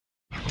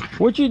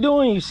What you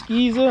doing, you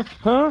skeezer?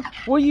 Huh?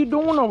 What are you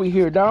doing over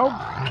here, dog?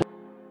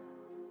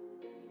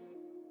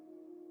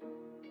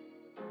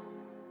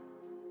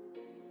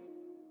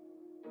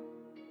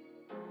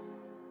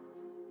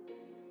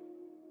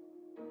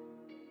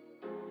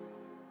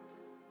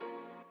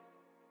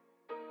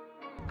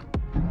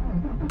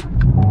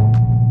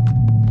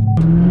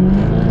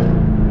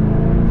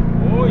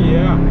 Oh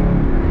yeah.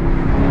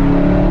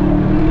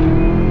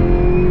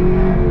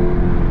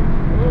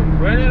 Oh,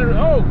 right at it.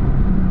 Oh,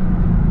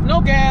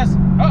 no gas.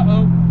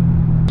 Uh-oh.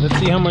 Let's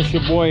see how much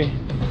your boy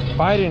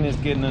Biden is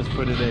getting us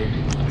for today.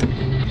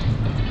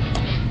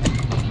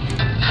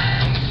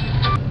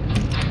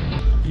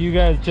 You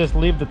guys just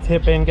leave the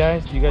tip in,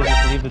 guys? You guys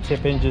just leave the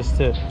tip in just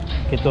to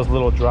get those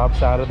little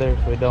drops out of there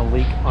so they don't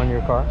leak on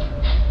your car?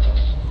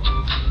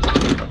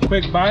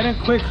 Quick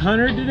Biden, quick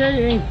 100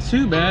 today ain't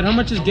too bad. How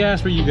much is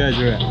gas where you guys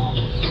are at?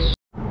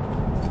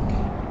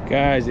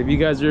 Guys, if you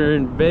guys are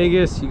in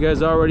Vegas, you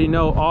guys already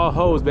know All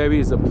Hose, baby,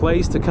 is a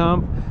place to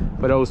come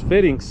for those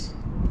fittings.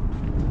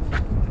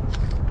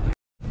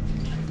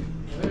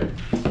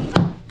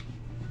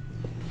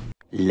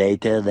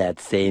 Later that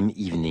same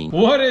evening.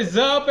 What is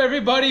up,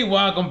 everybody?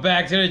 Welcome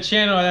back to the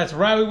channel. That's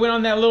right, we went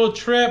on that little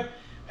trip.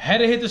 Had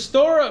to hit the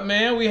store up,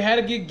 man. We had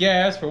to get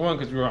gas, for one,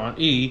 because we were on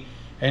E,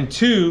 and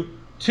two,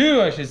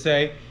 I should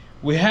say,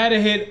 we had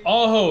to hit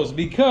All Hose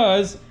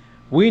because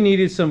we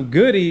needed some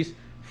goodies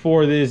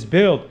for this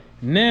build.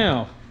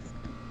 Now,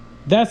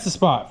 that's the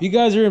spot. If you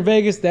guys are in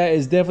Vegas, that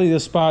is definitely the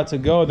spot to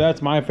go.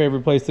 That's my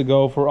favorite place to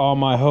go for all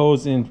my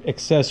hose and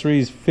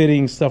accessories,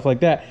 fittings, stuff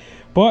like that.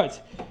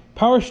 But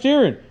power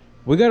steering,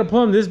 we got to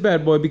plumb this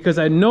bad boy because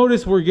I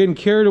noticed we're getting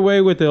carried away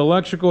with the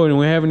electrical and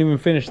we haven't even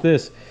finished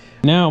this.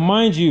 Now,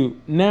 mind you,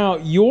 now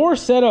your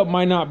setup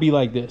might not be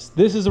like this.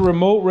 This is a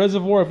remote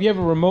reservoir. If you have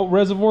a remote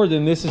reservoir,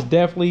 then this is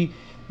definitely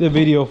the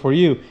video for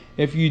you.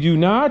 If you do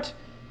not,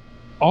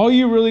 all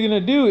you're really gonna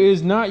do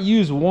is not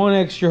use one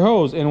extra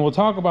hose, and we'll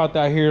talk about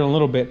that here in a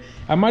little bit.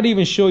 I might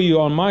even show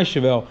you on my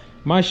Chevelle.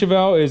 My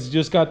Chevelle is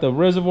just got the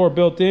reservoir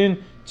built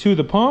in to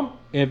the pump.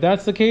 If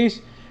that's the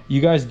case,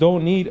 you guys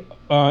don't need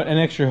an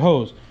extra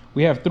hose.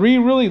 We have 3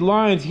 really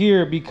lines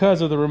here because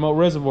of the remote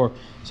reservoir.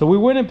 So we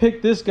went and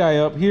picked this guy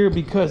up here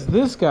because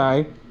this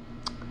guy,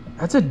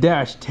 that's a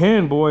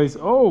 -10, boys.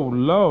 Oh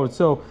Lord.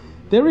 So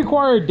they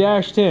require a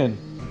 -10.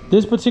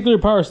 This particular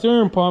power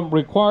steering pump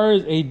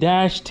requires a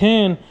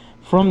 -10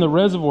 from the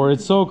reservoir.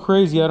 It's so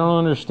crazy. I don't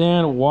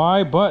understand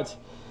why, but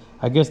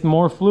I guess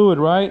more fluid,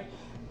 right?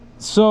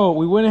 So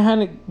we went ahead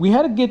and we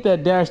had to get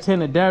that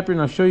 -10 adapter, and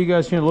I'll show you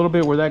guys here in a little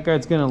bit where that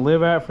guy's gonna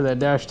live at for that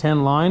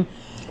 -10 line.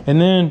 And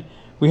then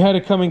we had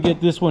to come and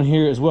get this one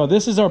here as well.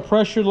 This is our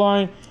pressure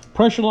line.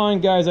 Pressure line,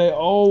 guys, I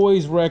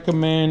always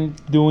recommend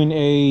doing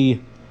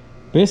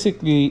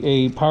basically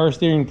a power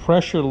steering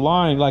pressure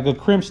line, like a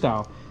crimp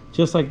style,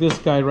 just like this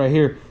guy right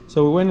here.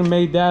 So we went and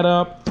made that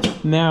up.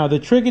 Now, the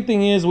tricky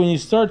thing is when you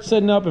start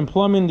setting up and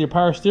plumbing your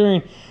power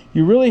steering,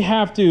 you really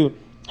have to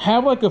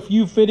have like a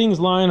few fittings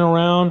lying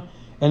around,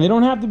 and they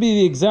don't have to be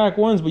the exact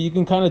ones, but you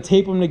can kind of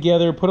tape them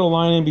together, put a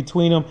line in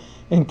between them,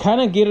 and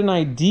kind of get an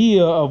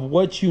idea of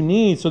what you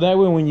need. So that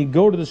way when you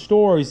go to the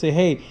store, you say,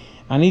 hey,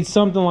 I need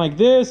something like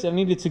this. I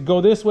need it to go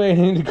this way. I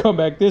need it to come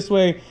back this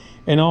way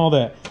and all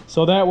that.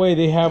 So that way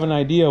they have an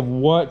idea of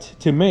what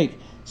to make.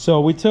 So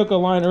we took a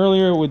line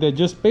earlier with that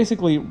just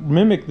basically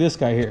mimic this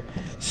guy here.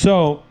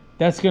 So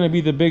that's going to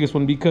be the biggest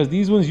one because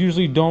these ones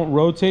usually don't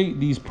rotate,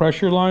 these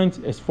pressure lines,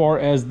 as far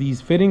as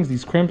these fittings,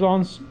 these crimp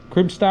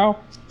style.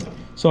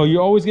 So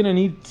you're always going to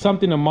need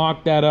something to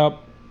mock that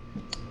up.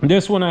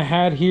 This one I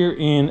had here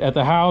at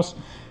the house.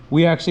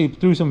 We actually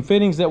threw some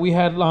fittings that we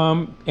had,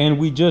 and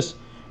we just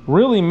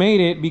really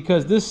made it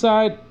because this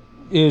side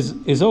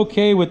is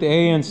okay with the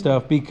AN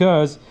stuff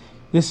because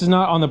this is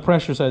not on the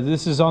pressure side.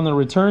 This is on the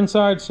return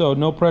side, so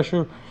no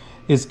pressure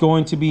is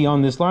going to be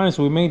on this line.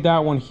 So we made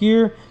that one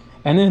here.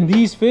 And then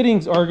these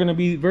fittings are going to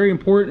be very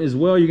important as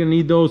well. You're going to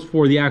need those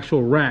for the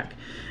actual rack.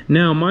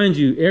 Now, mind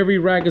you, every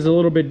rack is a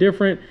little bit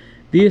different.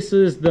 This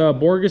is the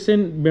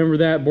Borgeson. Remember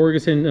that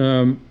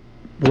Borgeson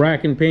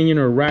rack and pinion,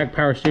 or rack,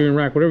 power steering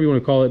rack, whatever you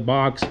want to call it,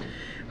 box.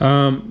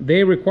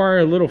 They require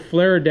a little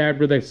flare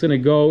adapter that's going to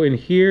go in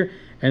here,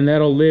 and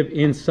that'll live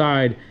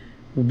inside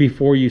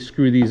before you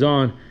screw these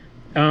on.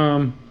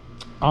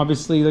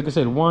 Obviously, like I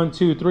said, 1,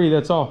 2, 3,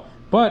 that's all.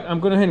 But I'm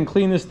going to go ahead and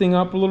clean this thing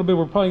up a little bit.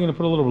 We're probably going to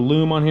put a little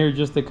loom on here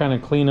just to kind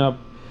of clean up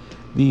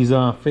these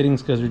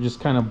fittings because they're just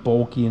kind of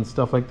bulky and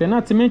stuff like that.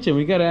 Not to mention,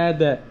 we got to add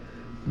that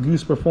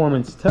Goose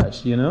Performance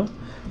touch, you know.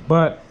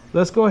 But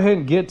let's go ahead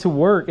and get to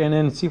work and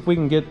then see if we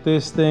can get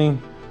this thing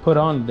put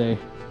on today.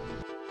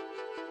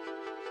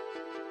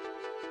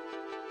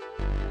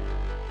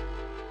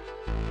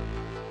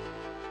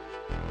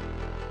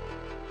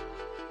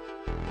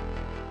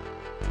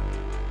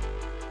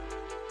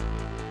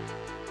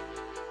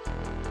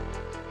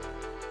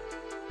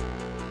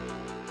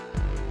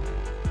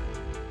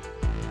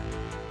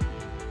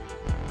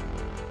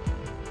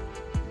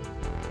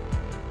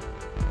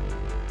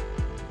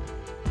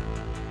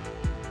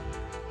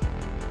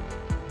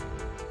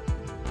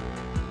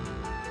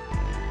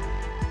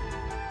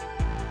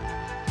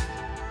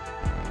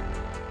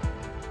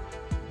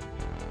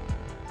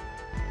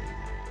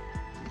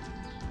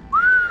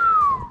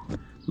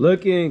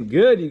 Looking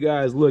good, you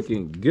guys,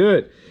 looking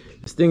good.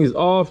 This thing is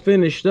all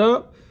finished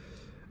up.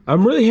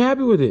 I'm really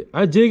happy with it.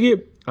 I dig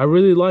it. I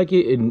really like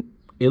it, and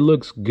it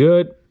looks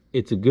good.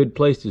 It's a good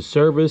place to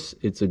service.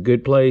 It's a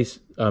good place,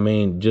 I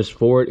mean, just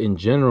for it in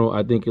general.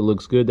 I think it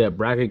looks good. That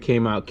bracket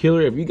came out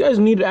killer. If you guys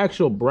need an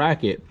actual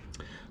bracket,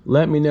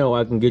 let me know.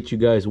 I can get you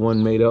guys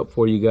one made up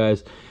for you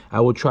guys. I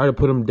will try to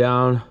put them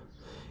down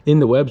in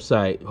the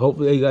website.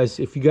 Hopefully, you guys,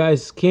 if you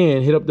guys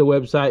can, hit up the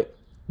website,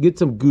 get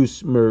some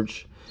Goose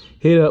merch.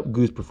 Hit up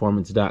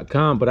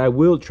gooseperformance.com. But I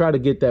will try to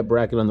get that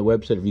bracket on the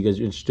website if you guys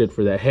are interested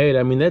for that head.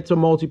 I mean, that's a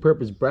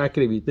multi-purpose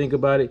bracket. If you think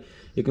about it,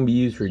 it can be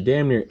used for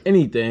damn near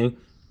anything.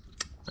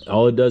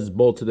 All it does is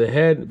bolt to the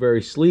head.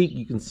 Very sleek,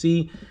 you can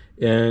see,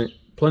 and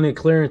plenty of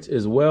clearance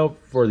as well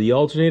for the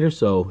alternator.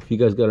 So if you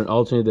guys got an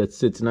alternator that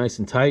sits nice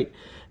and tight,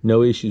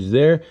 no issues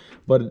there.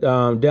 But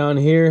down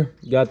here,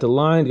 got the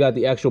line, got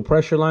the actual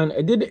pressure line.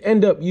 I did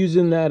end up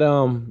using that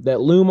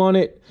that loom on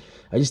it.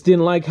 I just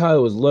didn't like how it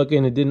was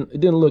looking. It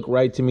didn't look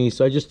right to me,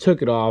 so I just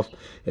took it off.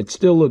 It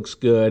still looks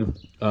good.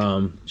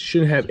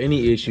 Shouldn't have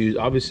any issues.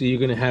 Obviously,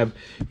 you're gonna have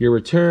your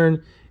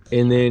return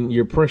and then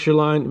your pressure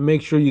line.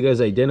 Make sure you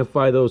guys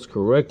identify those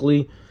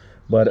correctly.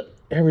 But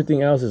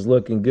everything else is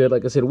looking good.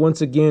 Like I said,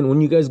 once again, when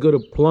you guys go to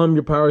plumb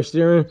your power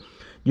steering,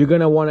 you're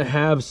gonna want to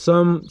have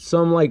some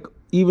like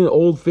even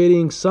old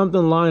fittings,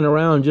 something lying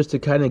around, just to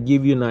kind of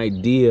give you an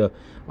idea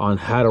on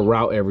how to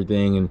route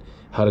everything and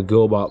how to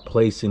go about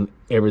placing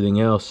everything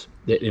else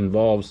that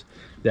involves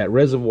that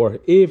reservoir.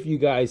 If you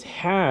guys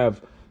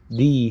have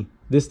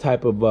this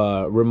type of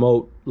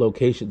remote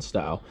location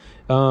style,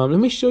 let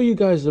me show you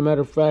guys, as a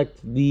matter of fact,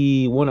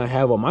 the one I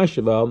have on my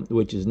Chevelle,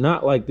 which is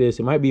not like this.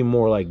 It might be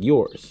more like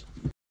yours.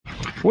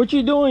 What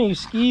you doing, you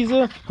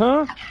skeezer?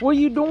 Huh? What are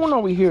you doing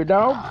over here,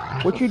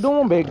 dog? What you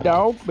doing, big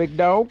dog? Big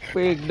dog,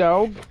 big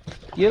dog.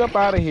 Get up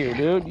out of here,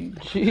 dude.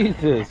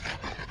 Jesus.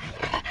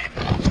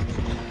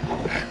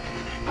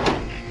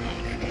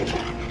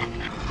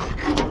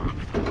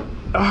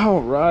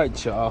 All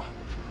right, y'all.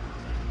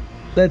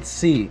 Let's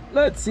see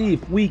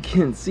if we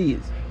can see it.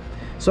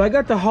 So I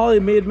got the Holley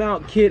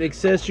mid-mount kit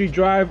accessory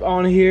drive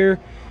on here,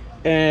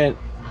 and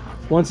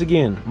once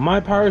again, my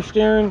power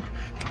steering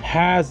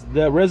has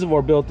the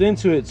reservoir built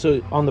into it.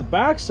 So on the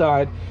back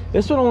side,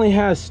 this one only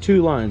has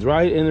 2 lines,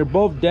 right? And they're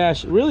both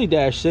dash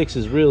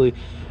 6s. Really,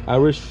 I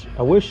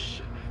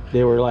wish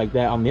they were like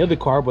that on the other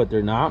car, but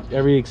they're not.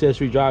 Every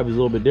accessory drive is a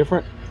little bit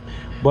different.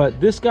 But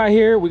this guy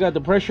here, we got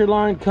the pressure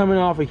line coming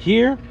off of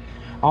here,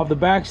 off the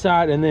back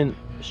side, and then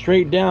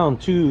straight down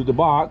to the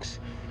box.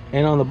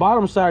 And on the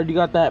bottom side, you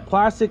got that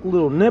plastic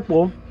little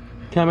nipple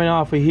coming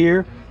off of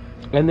here,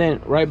 and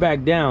then right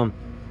back down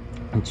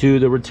to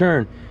the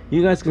return.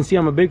 You guys can see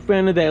I'm a big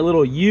fan of that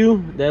little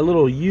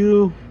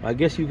U. I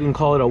guess you can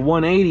call it a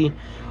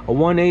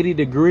 180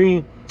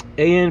 degree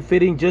AN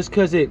fitting, just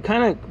because it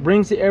kind of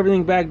brings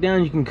everything back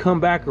down. You can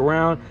come back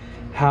around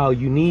how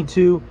you need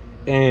to,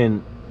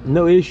 and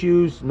no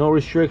issues, no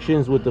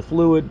restrictions with the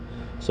fluid.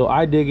 So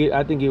I dig it.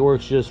 I think it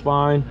works just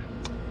fine.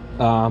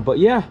 But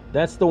yeah,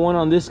 that's the one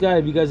on this guy.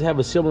 If you guys have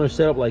a similar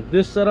setup like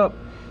this setup,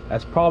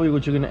 that's probably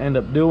what you're going to end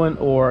up doing,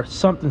 or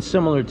something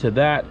similar to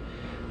that.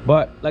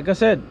 But like I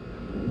said,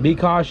 be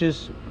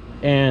cautious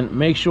and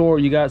make sure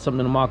you got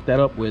something to mock that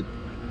up with.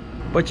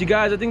 But you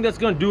guys, I think that's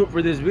going to do it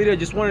for this video.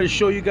 Just wanted to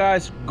show you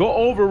guys, go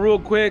over real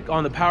quick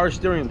on the power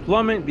steering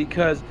plumbing,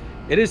 because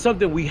it is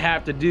something we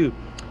have to do.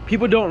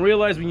 People don't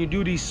realize when you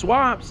do these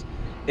swaps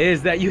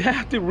is that you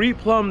have to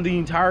replumb the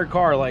entire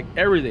car. Like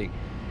everything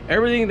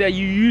that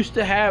you used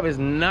to have is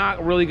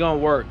not really gonna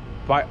work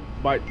by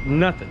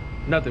nothing.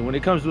 When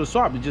it comes to a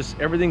swap, it just,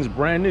 everything's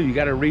brand new. You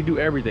got to redo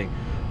everything,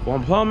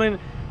 from plumbing,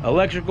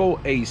 electrical,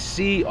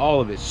 AC,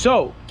 all of it.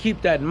 So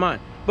keep that in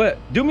mind. But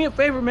do me a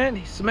favor,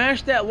 man,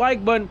 smash that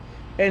like button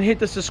and hit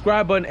the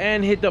subscribe button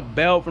and hit the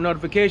bell for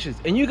notifications.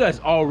 And you guys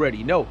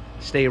already know,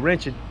 stay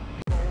wrenching.